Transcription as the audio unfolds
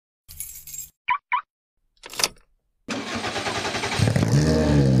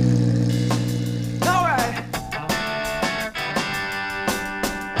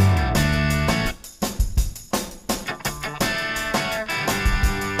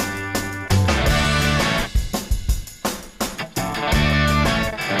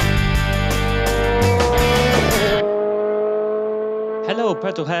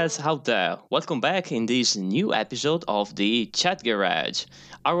Petrol heads out there, welcome back in this new episode of the Chat Garage,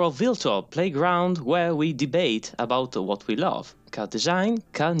 our virtual playground where we debate about what we love, car design,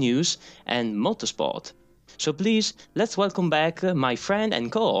 car news, and motorsport. So please, let's welcome back my friend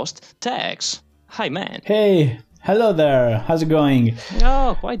and co-host, Tex. Hi man. Hey, hello there, how's it going?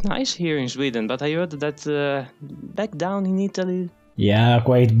 Oh, quite nice here in Sweden, but I heard that back down in Italy... Yeah,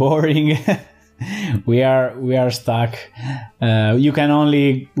 quite boring. we are stuck. You can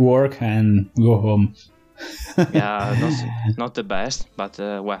only work and go home. Yeah, not the best, but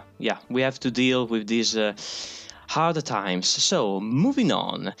we have to deal with these harder times. So, moving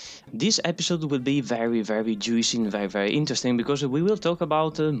on. This episode will be very, very juicy and very, very interesting because we will talk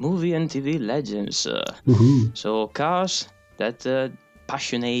about movie and TV legends. So, cars that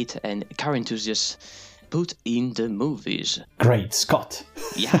passionate and car enthusiasts put in the movies. Great Scott.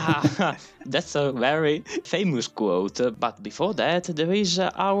 Yeah, that's a very famous quote. But before that, there is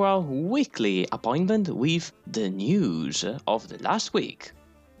our weekly appointment with the news of the last week.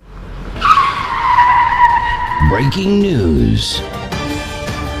 Breaking news.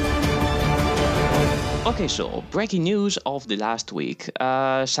 Okay, so breaking news of the last week.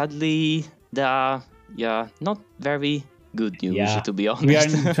 Sadly, there are not very good news, to be honest. We are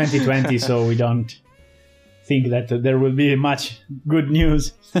in 2020, so we don't think that there will be much good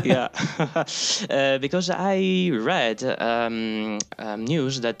news. Yeah, because I read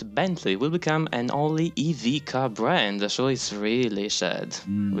news that Bentley will become an only EV car brand, so it's really sad,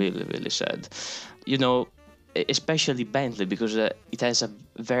 really, really sad. You know, especially Bentley, because it has a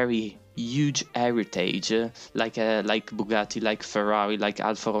very huge heritage, like Bugatti, like Ferrari, like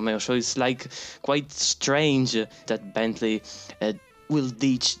Alfa Romeo. So it's like quite strange that Bentley will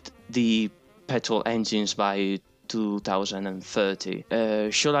ditch the petrol engines by 2030.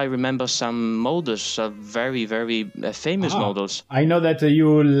 Should I remember some models, very, very famous models? I know that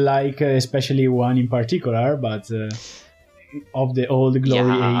you like especially one in particular, but of the old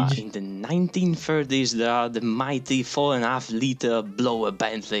glory age. In the 1930s, the mighty 4.5 liter blower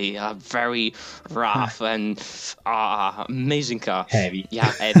Bentley, very rough and amazing car. Heavy.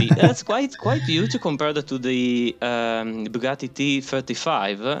 Yeah, heavy. That's quite huge compared to the Bugatti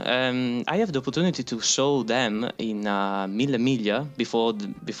T35. I have the opportunity to show them in Mille Miglia before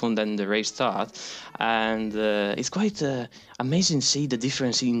then the race starts, and it's quite amazing to see the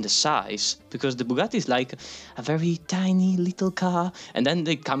difference in the size, because the Bugatti is like a very tiny little car, and then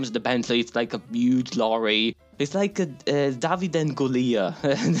there comes the Bentley. It's like a huge lorry. It's like David and Goliath.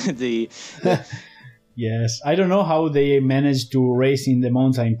 Yes, I don't know how they managed to race in the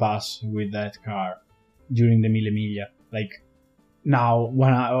mountain pass with that car during the Mille Miglia. Like now,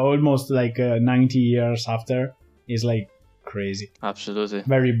 almost like 90 years after, is like crazy. Absolutely.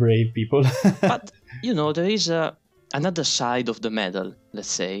 Very brave people. But, there is another side of the medal, let's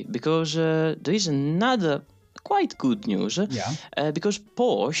say, because there is another quite good news. Because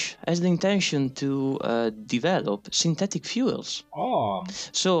Porsche has the intention to develop synthetic fuels. Oh.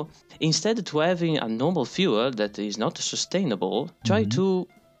 So instead of having a normal fuel that is not sustainable, try to,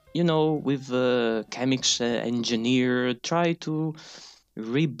 with chemics engineer, try to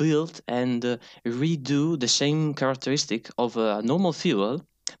rebuild and redo the same characteristic of a normal fuel,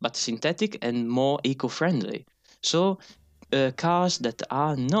 but synthetic and more eco-friendly. So cars that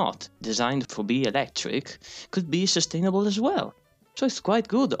are not designed for be electric could be sustainable as well. So it's quite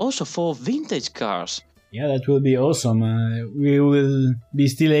good also for vintage cars. Yeah, that will be awesome. We will be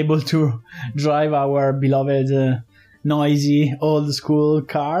still able to drive our beloved noisy old school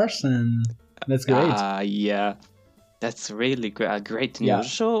cars, and that's great. Yeah, that's really great news. Yeah.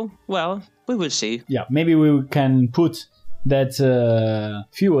 So, well, we will see. Yeah, maybe we can put that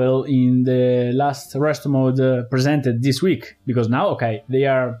fuel in the last rest mode presented this week, because now, they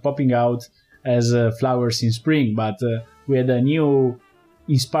are popping out as flowers in spring, but we had a new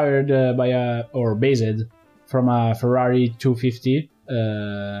inspired based from a Ferrari 250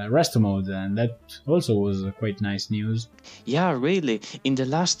 rest mode, and that also was quite nice news. Yeah, really. In the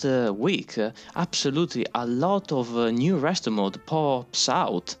last week, absolutely a lot of new rest mode pops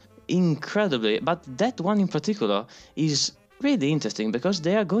out. Incredibly, but that one in particular is really interesting because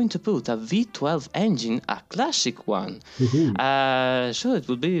they are going to put a V12 engine, a classic one. So it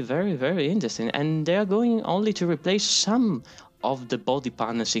will be very, very interesting, and they are going only to replace some of the body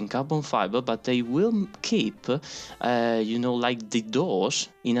panels in carbon fiber, but they will keep like the doors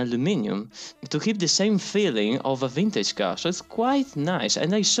in aluminium to keep the same feeling of a vintage car. So it's quite nice,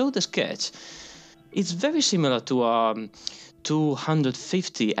 and I saw the sketch. It's very similar to a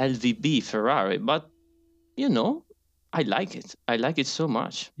 250 LVB Ferrari, but I like it. I like it so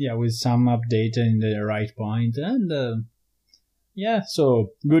much. Yeah, with some update in the right point, and Yeah,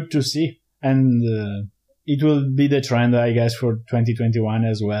 so good to see. And it will be the trend, I guess, for 2021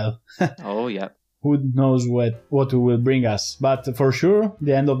 as well. Oh, yeah. Who knows what will bring us. But for sure,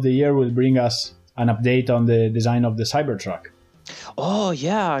 the end of the year will bring us an update on the design of the Cybertruck. Oh,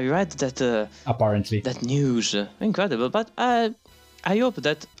 yeah, I read that. Apparently. That news. Incredible. But I hope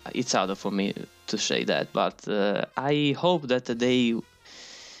that it's harder for me to say that. But I hope that they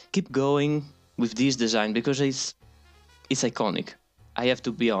keep going with this design because it's iconic. I have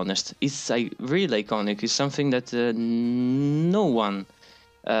to be honest. It's really iconic. It's something that no one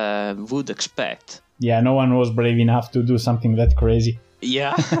would expect. Yeah, no one was brave enough to do something that crazy.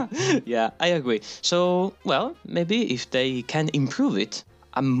 Yeah, yeah, I agree. So, well, maybe if they can improve it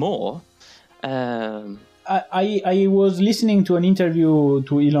more. I was listening to an interview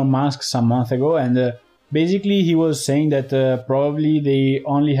to Elon Musk some month ago, and basically he was saying that probably they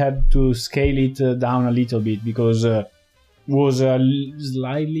only had to scale it down a little bit because was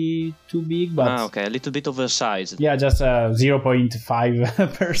slightly too big. But okay, a little bit oversized. Yeah, just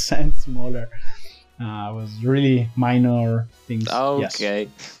 0.5% smaller. Was really minor things. Okay,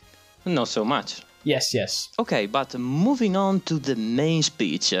 yes. Not so much. Yes. Okay, but moving on to the main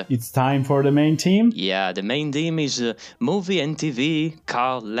speech. It's time for the main theme? Yeah, the main theme is movie and TV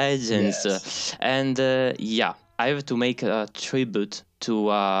car legends. Yes. And I have to make a tribute to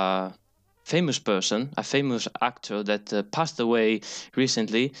a famous person, a famous actor that passed away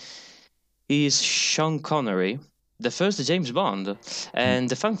recently. He is Sean Connery, the first James Bond. And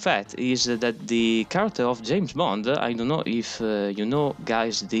the fun fact is that the character of James Bond, I don't know if you know,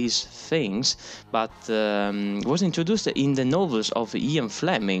 guys, these things, but was introduced in the novels of Ian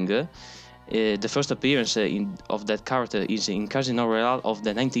Fleming. The first appearance of that character is in Casino Royale of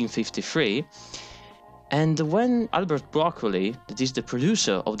the 1953. And when Albert Broccoli, that is the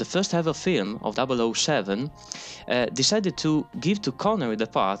producer of the first ever film of 007, decided to give to Connery the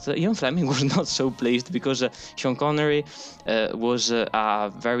part, Ian Fleming was not so pleased because Sean Connery was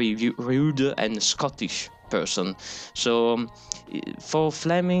a very rude and Scottish person. So for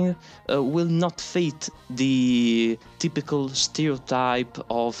Fleming will not fit the typical stereotype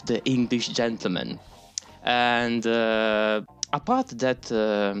of the English gentleman. And apart that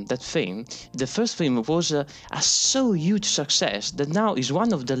film, the first film was a so huge success that now is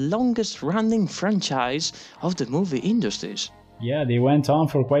one of the longest running franchise of the movie industries. Yeah, they went on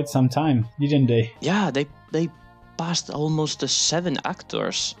for quite some time, didn't they? Yeah, they passed almost 7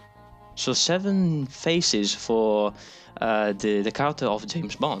 actors, so 7 faces for the character of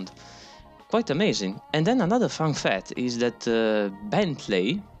James Bond. Quite amazing. And then another fun fact is that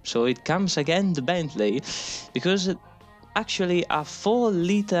Bentley, so it comes again the Bentley, because actually a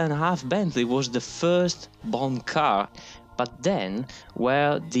 4.5-liter Bentley was the first Bond car. But then,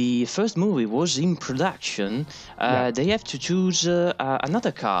 where the first movie was in production, they have to choose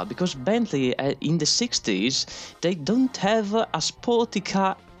another car, because Bentley in the 60s, they don't have a sporty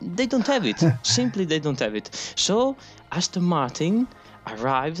car. They don't have it. Simply, they don't have it. So, Aston Martin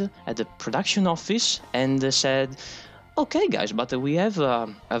arrived at the production office and said, okay guys, but we have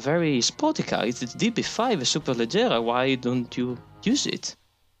a very sporty car, it's the DB5 Superleggera, why don't you use it?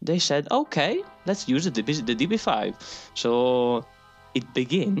 They said, okay, let's use the DB5. So it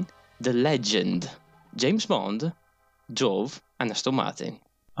began the legend. James Bond drove an Aston Martin.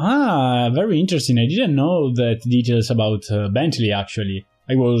 Ah, very interesting. I didn't know that details about Bentley actually.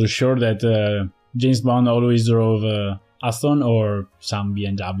 I was sure that James Bond always drove Aston or some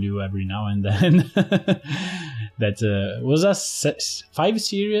BMW every now and then. That was a 5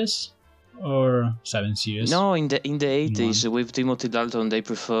 Series or 7 Series? No, in the 80s with Timothy Dalton, they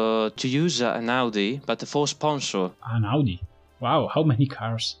prefer to use an Audi, but for sponsor. An Audi. Wow, how many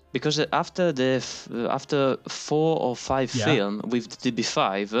cars? Because after 4 or 5 film with the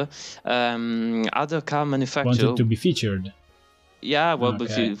DB5, other car manufacturers wanted to be featured. Yeah, well,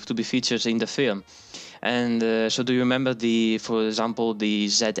 to be featured in the film. And so do you remember for example, the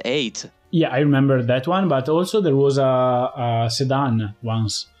Z8? Yeah, I remember that one, but also there was a sedan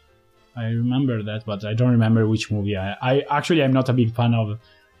once. I remember that, but I don't remember which movie. I'm not a big fan of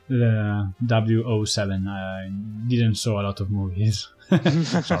the 007. I didn't saw a lot of movies.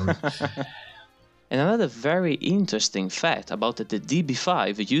 Sorry. And another very interesting fact about the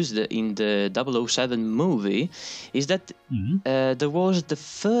DB5 used in the 007 movie is that there was the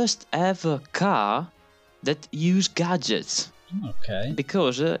first ever car that used gadgets. Okay.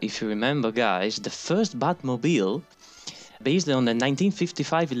 Because if you remember, guys, the first Batmobile, based on the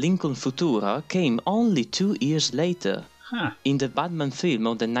 1955 Lincoln Futura, came only 2 years later in the Batman film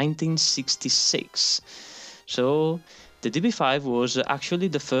of the 1966. So the DB5 was actually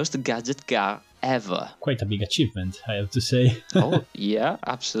the first gadget car ever. Quite a big achievement, I have to say. Oh, yeah,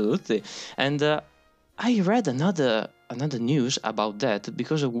 absolutely. And I read another news about that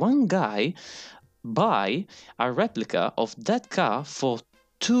because one guy buy a replica of that car for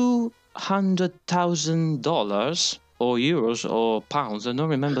 $200,000 or euros or pounds. I don't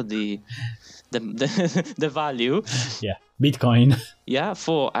remember the value. Yeah, Bitcoin. Yeah,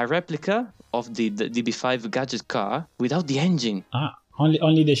 for a replica of the DB5 gadget car without the engine.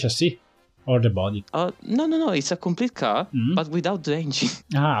 Only the chassis or the body? No. It's a complete car, but without the engine.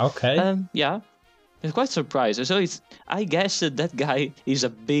 Okay. Yeah. It's quite surprising. So I guess that guy is a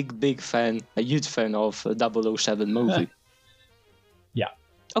big fan, a huge fan of 007 movie. Yeah.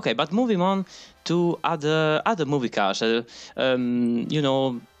 Okay, but moving on to other movie cars.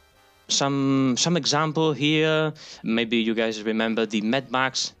 Some example here. Maybe you guys remember the Mad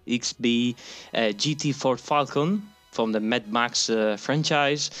Max XB GT Ford Falcon from the Mad Max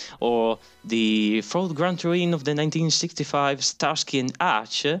franchise, or the Ford Gran Torino of the 1965 Starsky and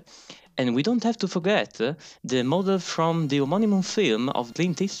Hutch. And we don't have to forget the model from the homonymous film of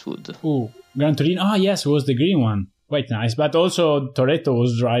Clint Eastwood. Oh, Gran Torino. Ah, yes, it was the green one. Quite nice. But also Toretto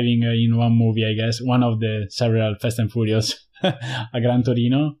was driving in one movie, I guess, one of the several Fast and Furious. A Gran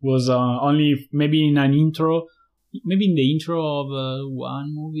Torino was only maybe in an intro, maybe in the intro of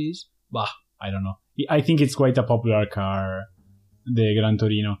one movies. Bah, I don't know. I think it's quite a popular car, the Gran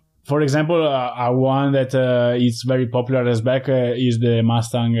Torino. For example, one that is very popular as back is the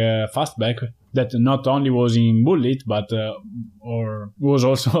Mustang Fastback, that not only was in Bullet, but or was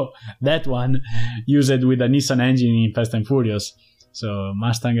also that one used with a Nissan engine in Fast and Furious. So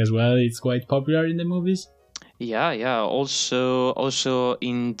Mustang as well, it's quite popular in the movies. Yeah. Also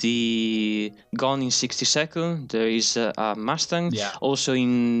in the Gone in 60 Seconds, there is a Mustang. Yeah. Also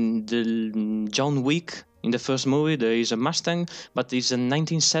in the John Wick, in the first movie, there is a Mustang, but it's a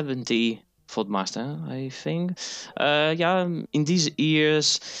 1970 Ford Mustang, I think. In these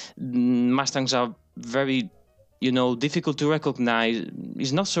years, Mustangs are very, difficult to recognize.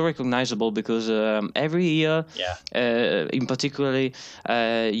 It's not so recognizable because every year, in particular,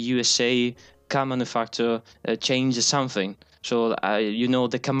 USA car manufacturer changes something. So,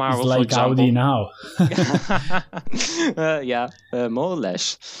 the Camaro, it's like for example. Audi now. More or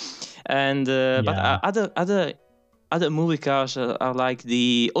less. And but other movie cars are like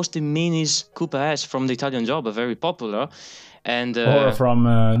the Austin Minis Coupe S from the Italian Job, are very popular. And or from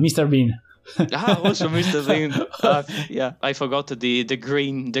Mr. Bean. Also Mr. Bean. I forgot the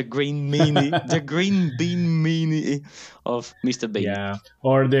green mini, the green bean mini of Mr. Bean. Yeah,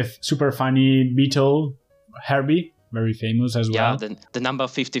 or the super funny Beetle Herbie, very famous as well. Yeah, the number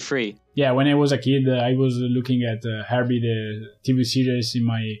 53. Yeah, when I was a kid, I was looking at Herbie, the TV series, in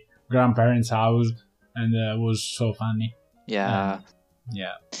my grandparents' house, and it was so funny. Yeah.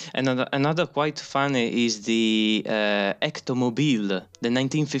 Yeah. And another quite funny is the Ectomobile, the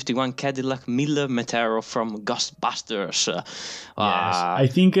 1951 Cadillac Miller Meteor from Ghostbusters. Yes, I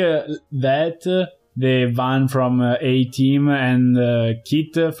think that the van from A-Team and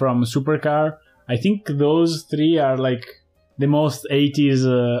Kit from Supercar, I think those three are like the most 80s,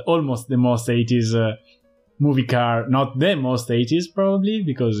 almost the most 80s movie car. Not the most 80s probably,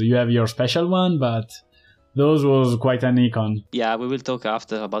 because you have your special one, but those was quite an icon. Yeah, we will talk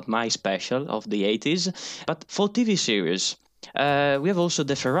after about my special of the 80s. But for TV series, we have also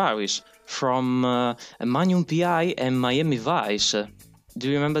the Ferraris from Magnum PI and Miami Vice. Do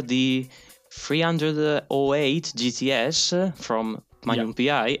you remember the 308 GTS from Magnum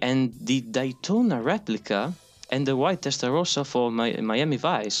PI and the Daytona replica and the white Testarossa for Miami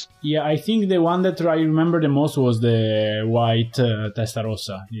Vice? Yeah, I think the one that I remember the most was the white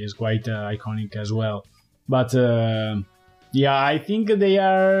Testarossa. It is quite iconic as well. But I think they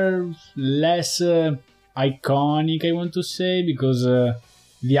are less iconic, I want to say, because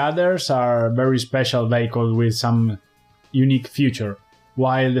the others are very special vehicles with some unique feature,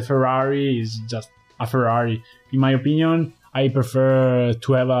 while the Ferrari is just a Ferrari. In my opinion, I prefer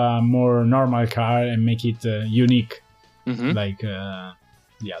to have a more normal car and make it unique, like the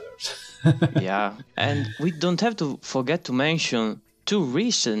others. Yeah, and we don't have to forget to mention two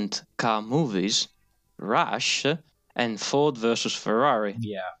recent car movies, Rush and Ford versus Ferrari.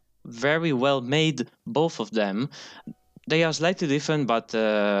 Yeah. Very well made, both of them. They are slightly different, but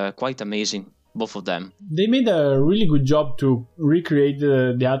quite amazing, both of them. They made a really good job to recreate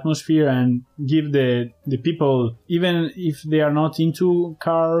the atmosphere and give the people, even if they are not into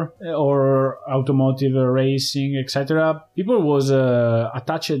car or automotive racing, etc., people was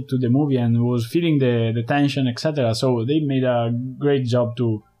attached to the movie and was feeling the tension, etc. So they made a great job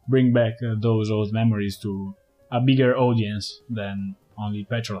to bring back those old memories to a bigger audience than only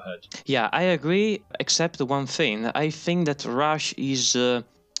petrolhead. Yeah, I agree, except one thing. I think that Rush is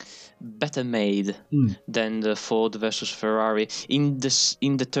better made than the Ford versus Ferrari in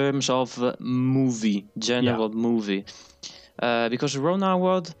the terms of general movie. Because Ron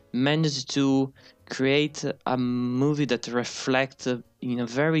Howard managed to create a movie that reflects in a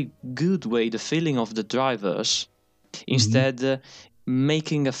very good way the feeling of the drivers, instead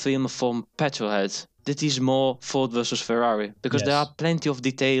making a film from petrolheads that is more Ford versus Ferrari, because there are plenty of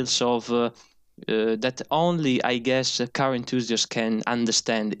details of that only, I guess, car enthusiasts can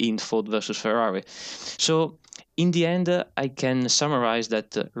understand in Ford versus Ferrari. So in the end, I can summarize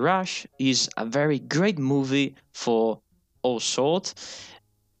that Rush is a very great movie for all sorts,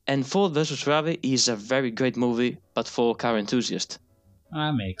 and Ford vs Ferrari is a very great movie, but for car enthusiasts.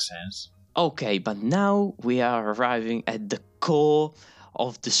 That makes sense. Okay, but now we are arriving at the core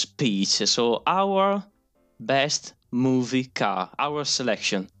of the speech. So our best movie car, our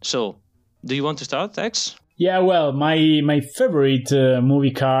selection. So, do you want to start, X? Yeah, well, my favorite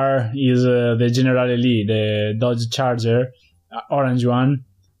movie car is the Generale Lee, the Dodge Charger, orange one,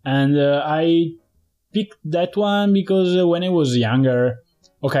 and I picked that one because when I was younger,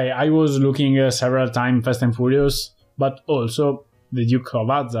 okay, I was looking several times Fast and Furious, but also the Duke of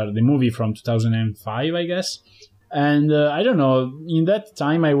Hazzard, the movie from 2005, I guess. And I don't know, in that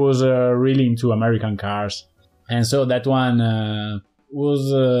time I was really into American cars, and so that one I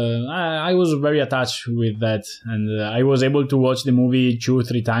was very attached with that, and I was able to watch the movie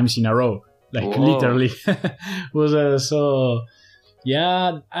 2-3 times in a row, like literally. Was so.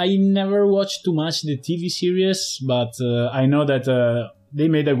 Yeah, I never watched too much the TV series, but I know that they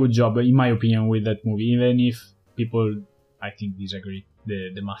made a good job, in my opinion, with that movie, even if people, I think, disagree,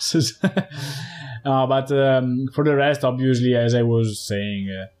 the masses. But for the rest, obviously, as I was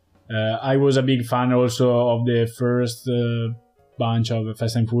saying, I was a big fan also of the first bunch of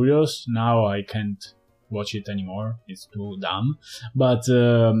Fast and Furious. Now I can't watch it anymore, it's too dumb. But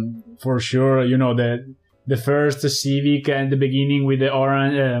for sure, you know, the first Civic and the beginning with the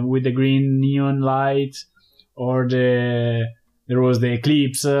orange, with the green neon light, or there was the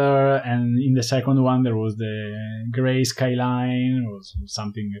Eclipse, and in the second one there was the gray Skyline or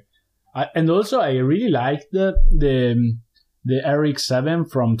something. And also I really liked the RX-7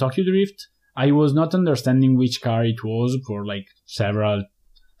 from Tokyo Drift. I was not understanding which car it was for like several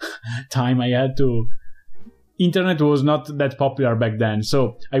time. I had to. Internet was not that popular back then,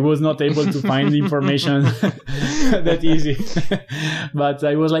 so I was not able to find information that easy. But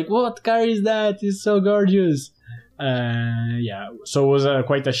I was like, what car is that? It's so gorgeous. Yeah, so it was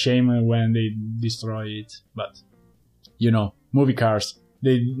quite a shame when they destroyed it. But, you know, movie cars.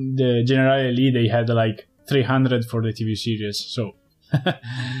 The Generale Lee, they had like 300 for the TV series, so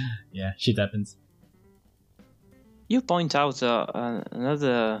yeah, shit happens. You point out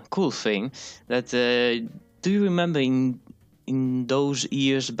another cool thing that... do you remember in those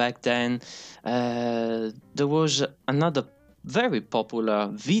years back then, there was another very popular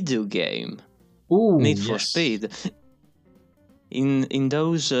video game, Need for Speed. In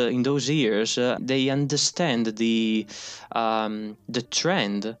those years, they understand the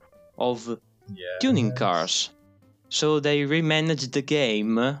trend of tuning cars, so they remanaged the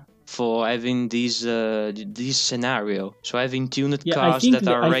game for having this scenario, so having tuned cars that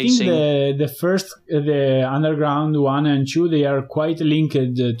are racing. I think the Underground 1 and 2, they are quite linked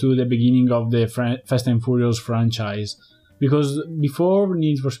to the beginning of the Fast and Furious franchise, because before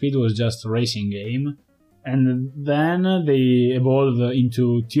Need for Speed was just a racing game, and then they evolved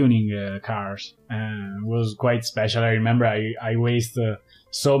into tuning cars, and it was quite special. I remember I wasted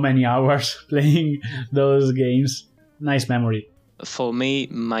so many hours playing those games. Nice memory. For me,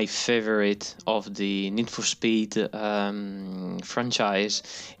 my favorite of the Need for Speed franchise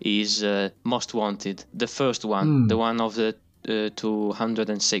is Most Wanted, the first one, the one of the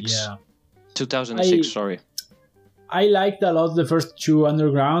 206. Yeah. 2006, sorry. I liked a lot the first two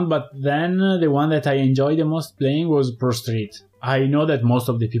Underground, but then the one that I enjoyed the most playing was Pro Street. I know that most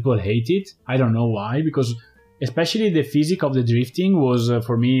of the people hate it. I don't know why, because especially the physics of the drifting was,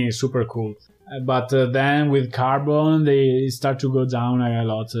 for me, super cool. But then with Carbon, they start to go down a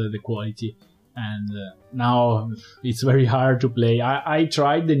lot, the quality. And now it's very hard to play. I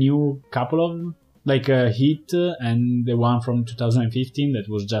tried the new couple of, like Heat and the one from 2015 that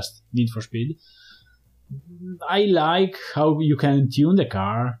was just Need for Speed. I like how you can tune the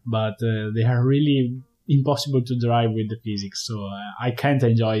car, but they are really impossible to drive with the physics, so I can't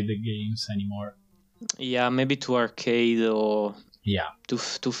enjoy the games anymore. Yeah, maybe to arcade or Yeah. To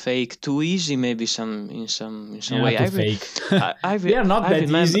fake too easy, maybe in some way. Not to fake. They are not that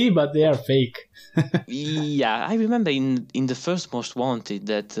easy, but they are fake. Yeah, I remember in the first Most Wanted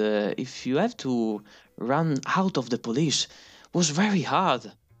that if you have to run out of the police, was very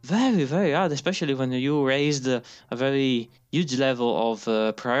hard, very very hard, especially when you raised a very huge level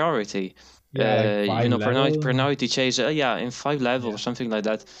of priority. Yeah, like priority chase. In 5 level or something like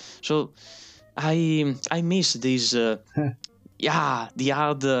that. So I miss these. The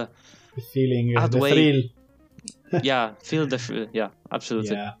hard. The feeling, hard the way. thrill. Feel the.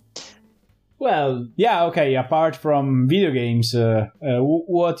 Absolutely. Yeah. Well, okay. Apart from video games,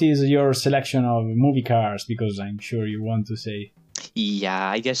 what is your selection of movie cars? Because I'm sure you want to say. Yeah,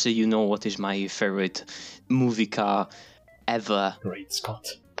 I guess you know what is my favorite movie car ever. Great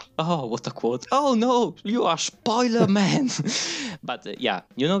Scott. Oh, what a quote. Oh no, you are spoiler man. But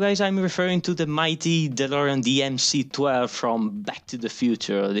guys, I'm referring to the mighty DeLorean DMC-12 from Back to the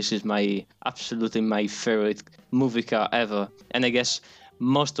Future. This is absolutely my favorite movie car ever. And I guess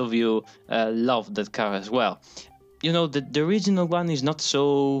most of you love that car as well. The original one is not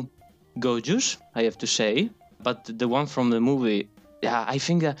so gorgeous, I have to say. But the one from the movie, I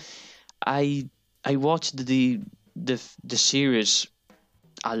think I watched the series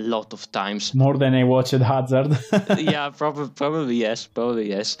a lot of times. More than I watched Hazard. Probably yes.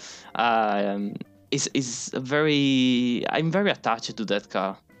 I'm very attached to that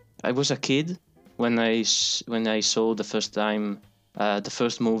car. I was a kid when I saw the first time the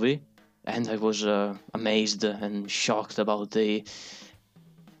first movie, and I was amazed and shocked about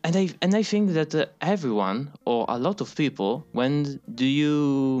and I think that everyone or a lot of people, when do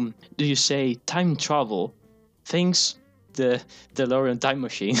you say time travel, thinks the DeLorean time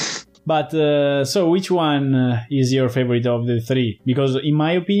machine. But so which one is your favorite of the three? Because in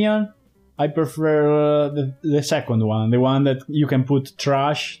my opinion, I prefer the second one, the one that you can put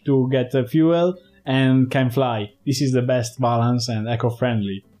trash to get fuel and can fly. This is the best balance and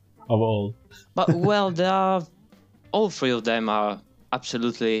eco-friendly of all. But all three of them are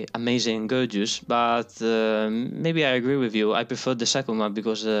absolutely amazing and gorgeous, but maybe I agree with you. I prefer the second one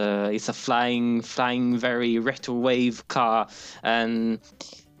because it's a flying very retro wave car, and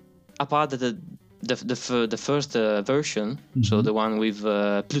apart of the first version, so the one with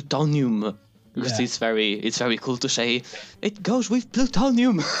plutonium, because it's very cool to say it goes with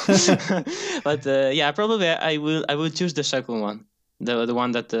plutonium. But probably I will choose the second one, the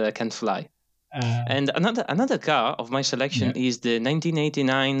one that can fly. And another car of my selection is the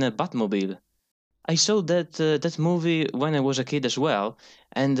 1989 Batmobile. I saw that movie when I was a kid as well,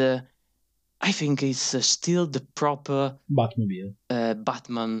 and I think it's still the proper Batmobile.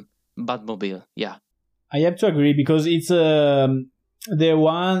 Batmobile. Yeah, I have to agree because it's the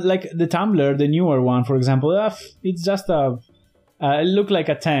one like the Tumbler, the newer one, for example. It's just look like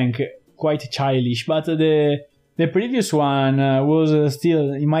a tank, quite childish, but the previous one was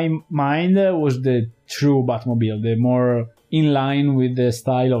still, in my mind, was the true Batmobile, the more in line with the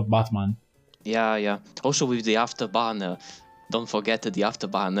style of Batman. Yeah. Also with the afterburner. Don't forget the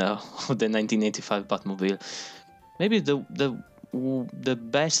afterburner of the 1985 Batmobile. Maybe the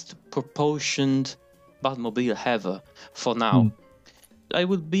best proportioned Batmobile ever for now. I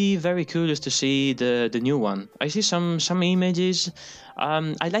would be very curious to see the new one. I see some images.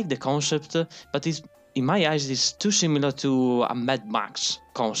 I like the concept, but in my eyes, it's too similar to a Mad Max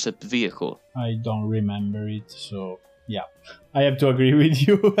concept vehicle. I don't remember it, so yeah. I have to agree with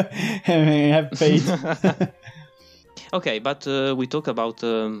you. I have faith. Okay, but we talk about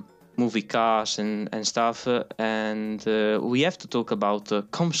movie cars and stuff, and we have to talk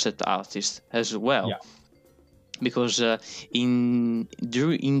about concept artists as well. Yeah. Because in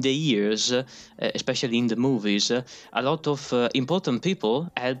the years, especially in the movies, a lot of important people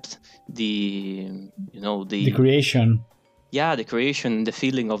helped the creation. Yeah, the creation, the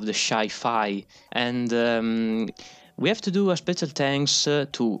feeling of the sci-fi, and we have to do a special thanks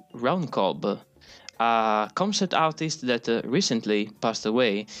to Ron Cobb, a concept artist that recently passed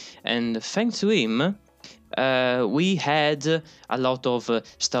away, and thanks to him, we had a lot of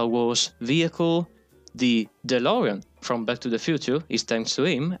Star Wars vehicle. The DeLorean from Back to the Future is thanks to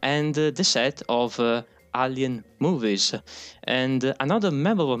him, and the set of Alien movies. And another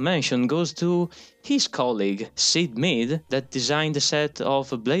memorable mention goes to his colleague Sid Mead, that designed the set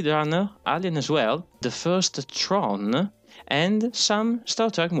of Blade Runner, Alien as well, the first Tron, and some Star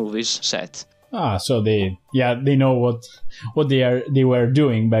Trek movies set. So they know what they were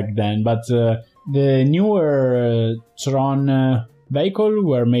doing back then. But the newer Tron vehicle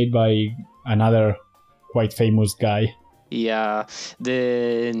were made by another quite famous guy. Yeah,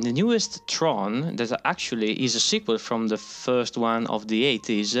 the newest Tron, that actually is a sequel from the first one of the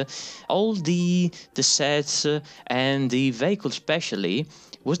 80s. All the sets and the vehicle especially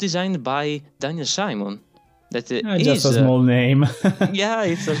was designed by Daniel Simon. That Just a small name. yeah,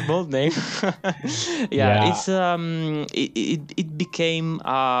 it's a small name. Yeah. It's it became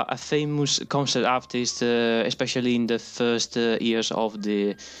a famous concept artist, especially in the first years of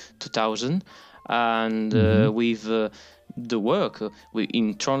the 2000, and with the work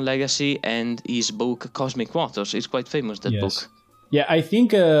in Tron Legacy and his book Cosmic Waters. It's quite famous, that book. Yeah, I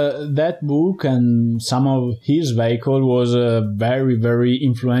think that book and some of his vehicle was very, very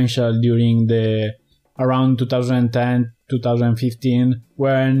influential during the around 2010, 2015,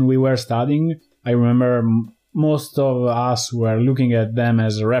 when we were studying. I remember most of us were looking at them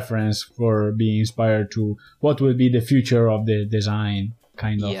as a reference for being inspired to what will be the future of the design,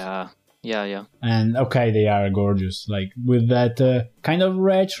 kind of. Yeah. And okay, they are gorgeous, like with that kind of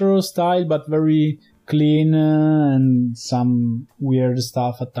retro style, but very clean and some weird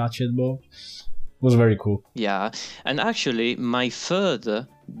stuff attached above. It was very cool. Yeah, and actually, my third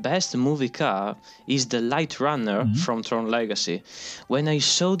best movie car is the Light Runner from Tron Legacy. When I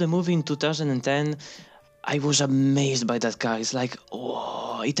saw the movie in 2010, I was amazed by that car. It's like,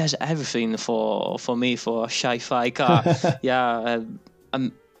 oh, it has everything for me, for a sci-fi car.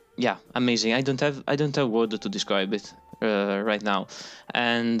 Yeah, amazing. I don't have word to describe it right now.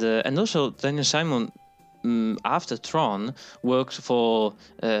 And also Daniel Simon, after Tron, worked for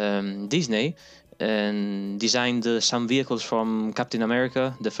Disney and designed some vehicles from Captain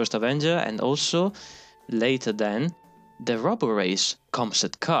America, the First Avenger, and also later then the Robo Race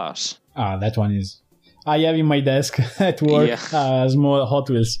concept cars. That one is. I have in my desk at work small Hot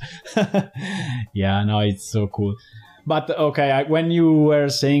Wheels. Yeah, no, it's so cool. But okay, when you were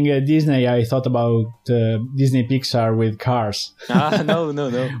saying Disney, I thought about Disney Pixar with cars. No.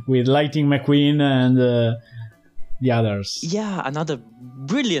 With Lightning McQueen and the others. Yeah, another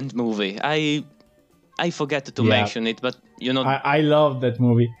brilliant movie. I forget to mention it, but you know, I love that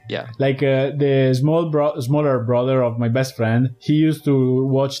movie. Yeah, like the smaller brother of my best friend, he used to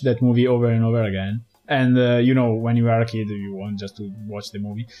watch that movie over and over again. And when you are a kid, you want just to watch the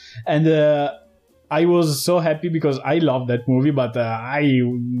movie. And I was so happy because I love that movie, but I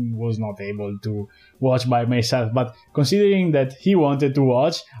was not able to watch by myself. But considering that he wanted to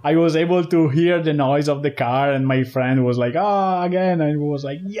watch, I was able to hear the noise of the car, and my friend was like, again. I was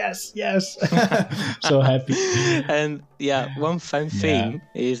like, yes. So happy. And one fun thing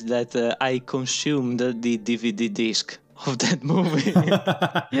is that I consumed the DVD disc of that movie.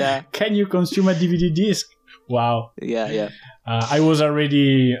 Yeah. Can you consume a DVD disc? Wow. Yeah. I was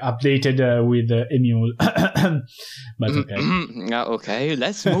already updated with Imola, but okay. Okay,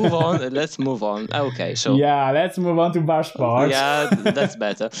 let's move on. Okay, so let's move on to bar sport. Yeah, that's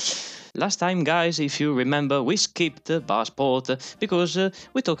better. Last time, guys, if you remember, we skipped bar sport because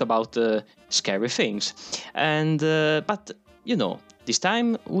we talk about scary things, and but this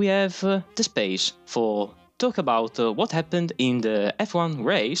time we have the space for talk about what happened in the F1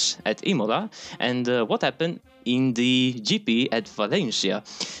 race at Imola and what happened in the GP at Valencia.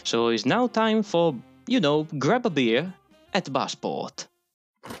 So it's now time for, grab a beer at Bar Sport.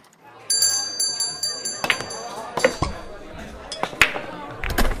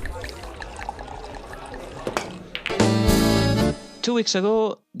 Two weeks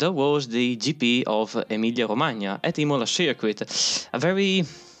ago, there was the GP of Emilia-Romagna at Imola circuit. A very...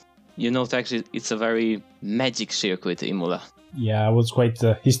 Tex, it's a very magic circuit, Imola. Yeah, it was quite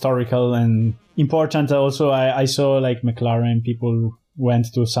historical and important. Also, I saw like McLaren people went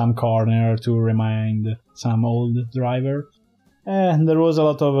to some corner to remind some old driver. And there was a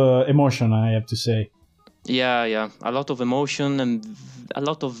lot of emotion, I have to say. Yeah, a lot of emotion and a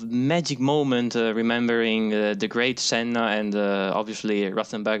lot of magic moment remembering the great Senna and obviously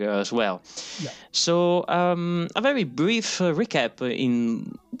Ratzenberger as well. Yeah. So a very brief recap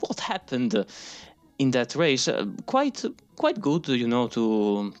in what happened in that race. Quite good,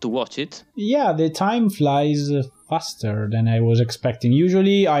 to watch it. Yeah, the time flies faster than I was expecting.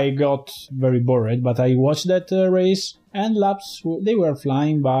 Usually I got very bored, but I watched that race and laps, they were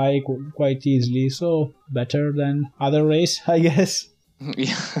flying by quite easily, so better than other race, I guess.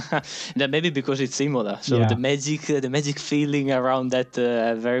 Yeah, that maybe because it's Imola, so the magic feeling around that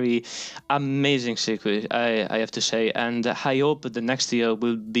very amazing circuit, I have to say, and I hope the next year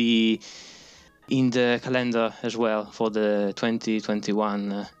will be in the calendar as well for the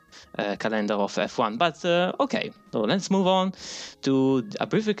 2021 calendar of F1. But okay, so let's move on to a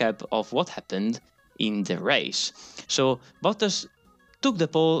brief recap of what happened in the race. So Bottas took the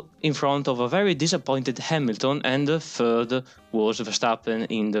pole in front of a very disappointed Hamilton, and the third was Verstappen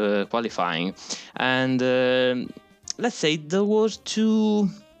in the qualifying. And let's say there was two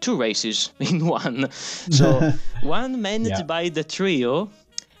races in one. So one managed by the trio,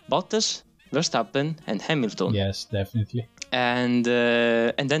 Bottas, Verstappen, and Hamilton. Yes, definitely. And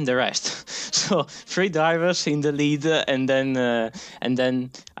then the rest. So 3 drivers in the lead, and then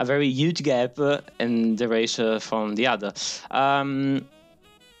a very huge gap, and the race from the other.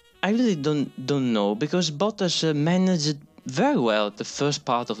 I really don't know, because Bottas managed very well the first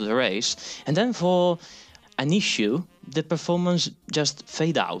part of the race, and then for an issue, the performance just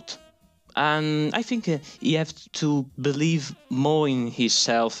fade out. And I think he have to believe more in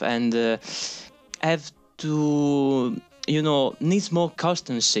himself, and have to, needs more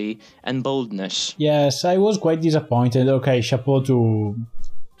constancy and boldness. Yes, I was quite disappointed. Okay, chapeau to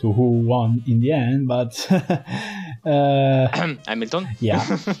who won in the end, but Hamilton. Yeah,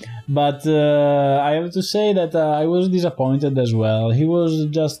 but I have to say that I was disappointed as well. He was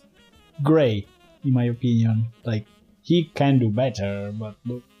just grey, in my opinion. Like, he can do better, but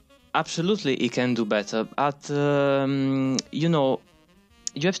absolutely he can do better. But you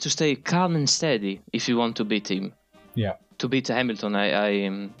have to stay calm and steady if you want to beat him. Yeah. To beat Hamilton,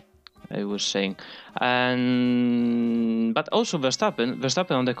 I was saying. But also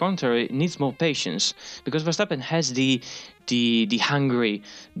Verstappen on the contrary needs more patience, because Verstappen has the hungry,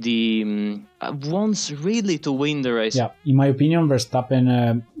 wants really to win the race. Yeah, in my opinion,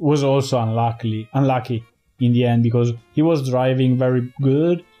 Verstappen was also unlucky in the end, because he was driving very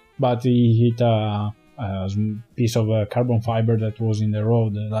good, but he hit a piece of carbon fiber that was in the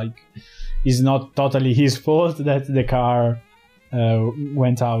road. Like, it's not totally his fault that the car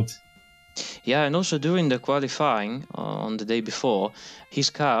went out. Yeah, and also during the qualifying on the day before, his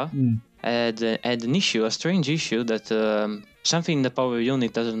car had an issue, a strange issue, that something in the power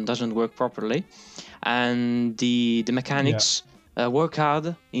unit doesn't work properly, and the mechanics work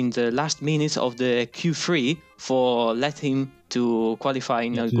hard in the last minutes of the Q3 for let him to qualify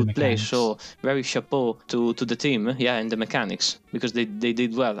in a good place. So very chapeau to the team, and the mechanics, because they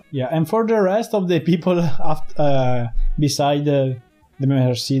did well. Yeah, and for the rest of the people beside the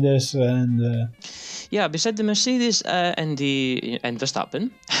Mercedes and beside the Mercedes and Verstappen.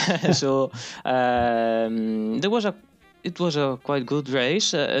 So it was a quite good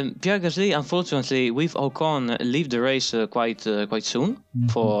race. Pierre Gasly, unfortunately, with Ocon, leave the race quite soon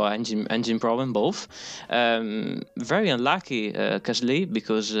for engine problem both. Very unlucky Gasly,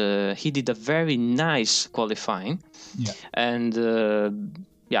 because he did a very nice qualifying. Yeah. And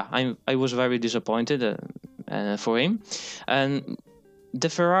I was very disappointed for him. And the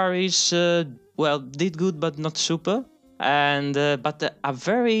Ferraris, did good, but not super. And but a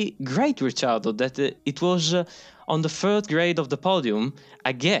very great Ricardo, that it was on the third grade of the podium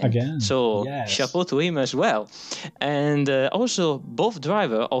again. So chapeau to him as well. And also both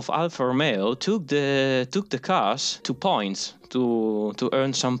drivers of Alfa Romeo took the cars to points to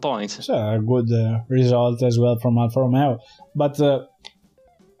earn some points. It's a good result as well from Alfa Romeo. But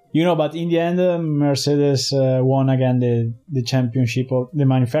but in the end, Mercedes won again the championship, or the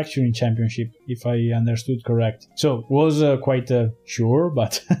manufacturing championship, if I understood correct. So was quite sure,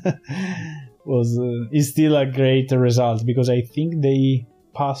 but is still a great result, because I think they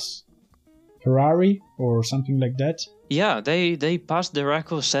passed Ferrari or something like that. Yeah, they passed the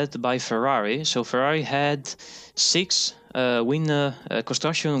record set by Ferrari. So Ferrari had 6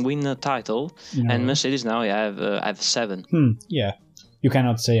 construction winner title, and Mercedes now have 7. Yeah. You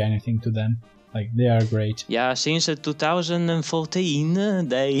cannot say anything to them. Like, they are great. Yeah, since 2014,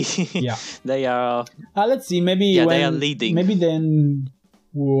 they are. Let's see. Maybe they are leading. Maybe then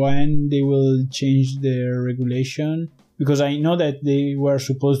when they will change their regulation, because I know that they were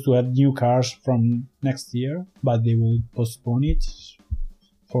supposed to have new cars from next year, but they will postpone it.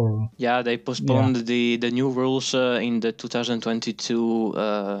 They postponed the new rules in the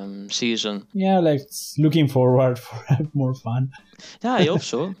 2022 season. Yeah, like, looking forward for more fun. Yeah, I hope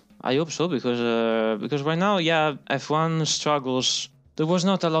so. Because right now, F1 struggles. There was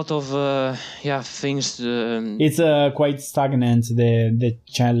not a lot of things. It's quite stagnant, the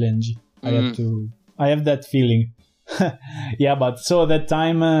challenge. I have that feeling. Yeah, but so that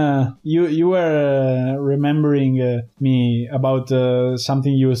time you were remembering me about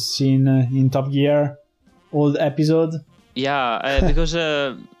something you've seen in Top Gear, old episode. Yeah, because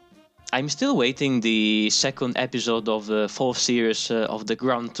I'm still waiting the second episode of the 4th series of the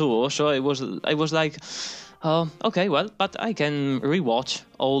Grand Tour. So I was like, okay, well, but I can rewatch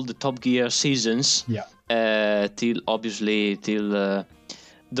all the Top Gear seasons. Yeah. Till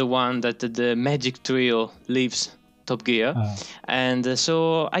the one that the Magic Trio leaves Top Gear. And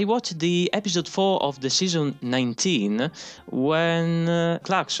so I watched the episode 4 of the season 19 when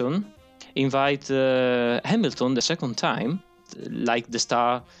Clarkson invite Hamilton the second time, like the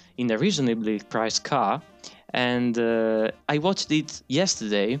star in a reasonably priced car. And I watched it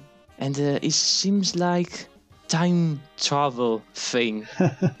yesterday, and it seems like time travel thing,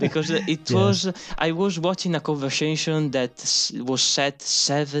 because it was, I was watching a conversation that was set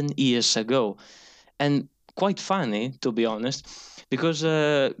 7 years ago, and quite funny, to be honest, because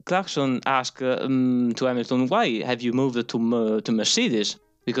Clarkson asked to Hamilton, why have you moved to Mercedes?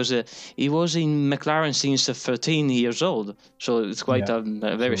 Because he was in McLaren since 13 years old, so it's quite a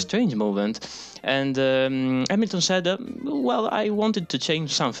very strange movement. And Hamilton said, well, I wanted to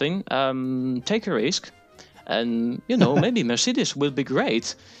change something, take a risk, and, you know, maybe Mercedes will be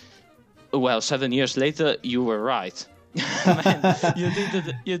great. Well, 7 years later, you were right. Man,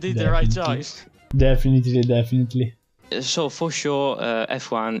 you did the right choice. Definitely. So for sure,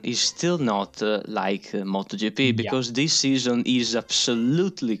 F1 is still not like MotoGP, because this season is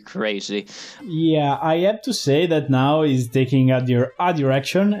absolutely crazy. Yeah, I have to say that now is taking a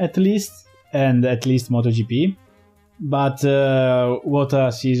direction at least, and at least MotoGP. But what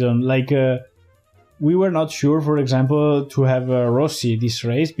a season! Like we were not sure, for example, to have Rossi this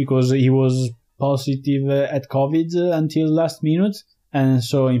race because he was positive at COVID until last minute, and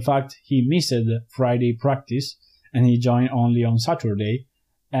so in fact he missed Friday practice. And he joined only on Saturday.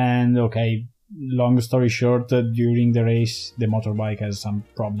 And okay, long story short, during the race, the motorbike has some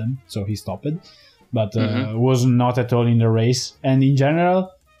problem, so he stopped. But was not at all in the race. And in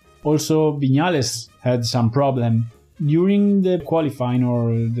general, also Viñales had some problem during the qualifying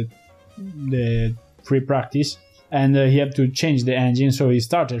or the free practice, and he had to change the engine, so he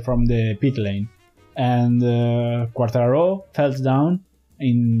started from the pit lane. And Quartararo fell down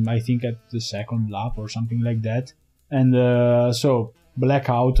in, I think, at the second lap or something like that. And so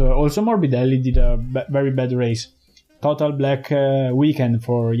blackout. Also Morbidelli did a very bad race. Total black weekend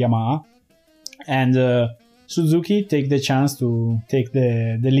for Yamaha. And Suzuki take the chance to take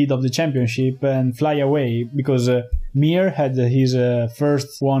the lead of the championship and fly away, because Mir had his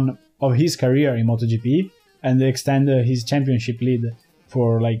first one of his career in MotoGP and extended his championship lead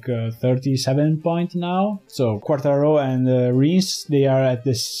for like 37 points now. So Quartararo and Rins, they are at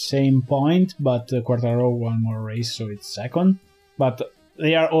the same point, but Quartararo one more race, so it's second. But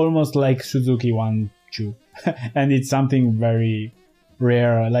they are almost like Suzuki 1-2. And it's something very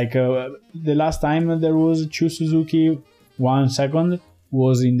rare. Like the last time there was 2 Suzuki 1 second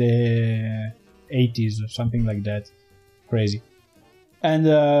was in the 80s or something like that. Crazy. And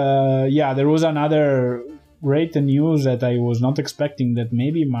there was another great news that I was not expecting, that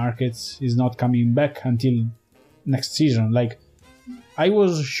maybe Marquez is not coming back until next season. Like, I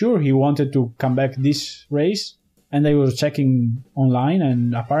was sure he wanted to come back this race, and I was checking online,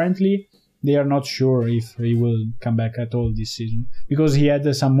 and apparently they are not sure if he will come back at all this season, because he had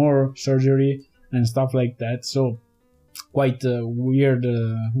some more surgery and stuff like that. So quite weird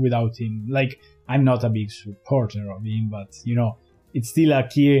without him. Like, I'm not a big supporter of him, but you know, it's still a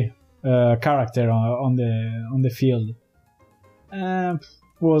key character on the field.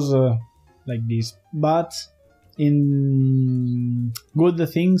 Was like this. But in good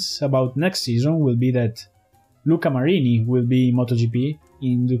things about next season will be that Luca Marini will be MotoGP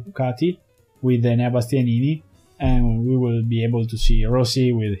in Ducati with Enea Bastianini, and we will be able to see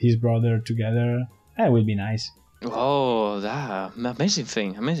Rossi with his brother together. That will be nice. Oh, that amazing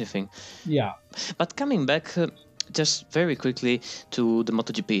thing. Yeah. But coming back just very quickly to the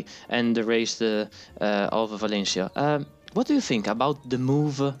MotoGP and the race of Valencia. What do you think about the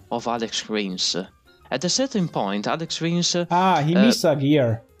move of Alex Rins? At a certain point, Alex Rins... he missed a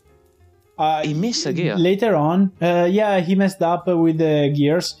gear. He missed a gear? Later on, he messed up with the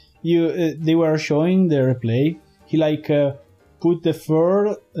gears. They were showing the replay. He put the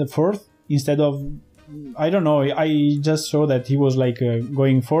fourth instead of... I don't know, I just saw that he was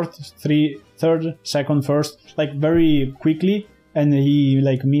going fourth, third, second, first, very quickly, and he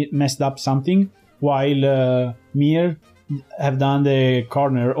messed up something, while Mir have done the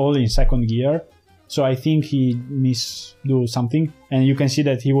corner all in second gear. So I think he do something, and you can see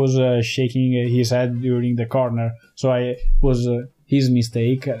that he was shaking his head during the corner. So it was his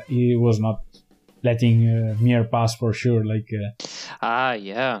mistake. He was not letting Mir pass for sure.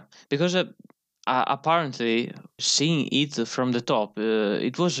 Yeah, because apparently, seeing it from the top,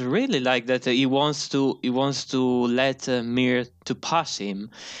 it was really like that. He wants to let Mir to pass him,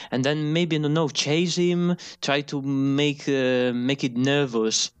 and then maybe chase him, try to make it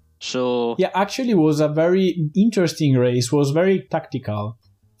nervous. So yeah, actually, it was a very interesting race. It was very tactical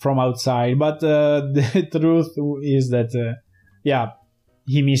from outside. But the truth is that,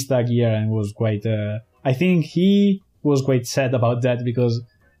 he missed a gear and was quite... I think he was quite sad about that because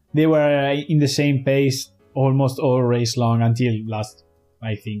they were in the same pace almost all race long until last,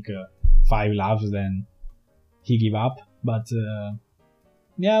 I think, 5 laps. Then he gave up. But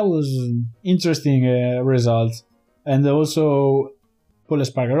it was interesting result. And also Paul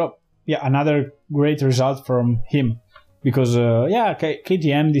Espargaro. Yeah, another great result from him. Because,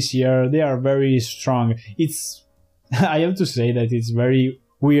 KTM this year, they are very strong. I have to say that it's very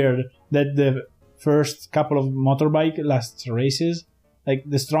weird that the first couple of motorbike last races, like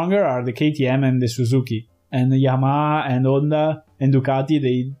the stronger are the KTM and the Suzuki. And the Yamaha and Honda and Ducati,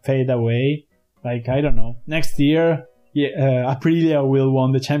 they fade away. Like, I don't know. Next year, Aprilia will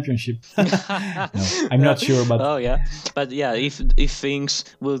win the championship. No, I'm not sure, but... Oh, yeah. But yeah, if things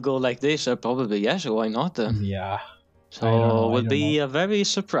will go like this, probably yes, why not? Yeah. So we'll be very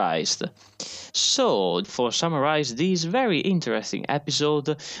surprised. So, for summarize this very interesting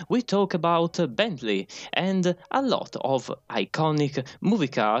episode, we talk about Bentley and a lot of iconic movie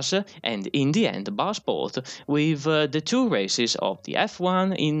cars and in the end bar sport with the 2 races of the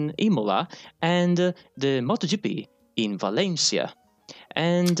F1 in Imola and the Moto GP in Valencia.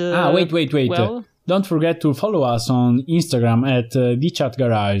 And wait. Well, don't forget to follow us on Instagram at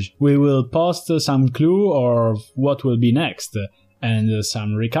 @thechatgarage. We will post some clue or what will be next and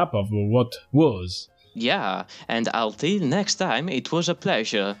some recap of what was. Yeah, and until next time, it was a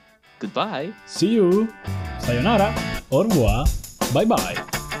pleasure. Goodbye. See you. Sayonara. Au revoir. Bye bye.